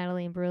 Like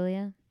Natalie and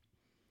Brulia?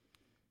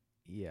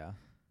 Yeah.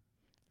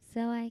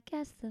 So I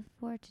guess the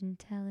fortune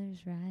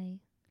teller's right.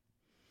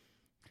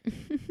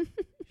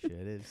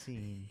 Should have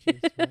seen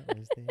just what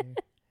was there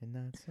and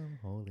not some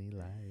holy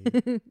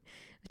light.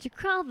 But you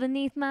crawled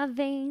beneath my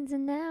veins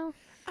and now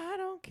I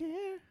don't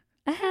care.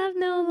 I have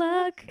no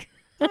luck.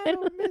 I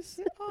don't miss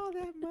it all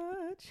that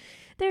much.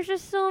 There's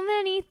just so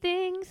many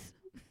things.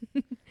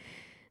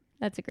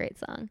 That's a great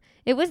song.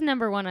 It was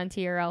number 1 on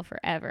TRL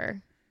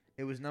forever.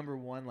 It was number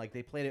 1. Like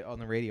they played it on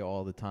the radio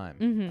all the time.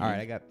 Mm-hmm. All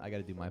right, I got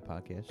to do my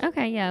podcast.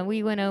 Okay, yeah,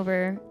 we went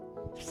over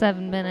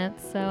 7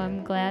 minutes, so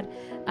I'm glad.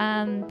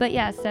 But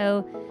yeah,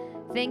 so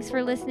thanks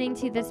for listening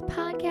to this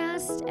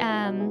podcast.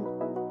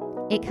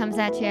 It comes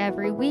at you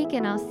every week,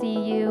 and I'll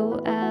see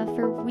you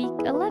for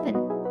week 11.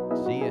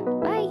 See ya.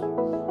 Bye.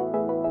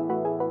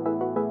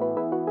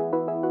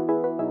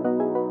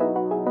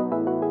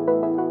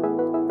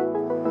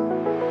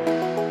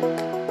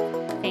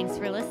 Thanks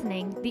for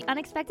listening. The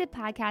Unexpected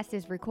Podcast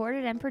is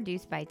recorded and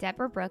produced by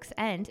Deborah Brooks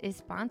and is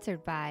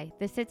sponsored by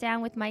the Sit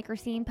Down with Mike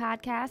Recine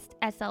podcast,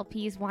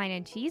 SLP's Wine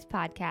and Cheese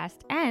podcast,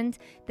 and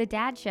the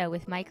Dad Show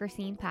with Mike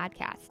Recine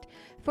podcast.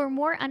 For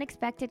more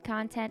unexpected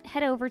content,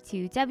 head over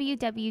to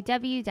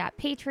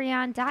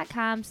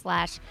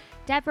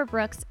www.patreon.com/Deborah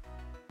Brooks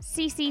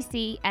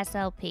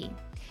CCCSLP.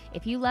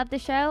 If you love the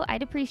show,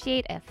 I'd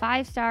appreciate a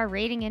 5-star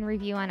rating and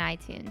review on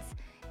iTunes.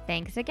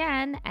 Thanks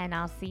again, and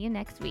I'll see you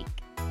next week.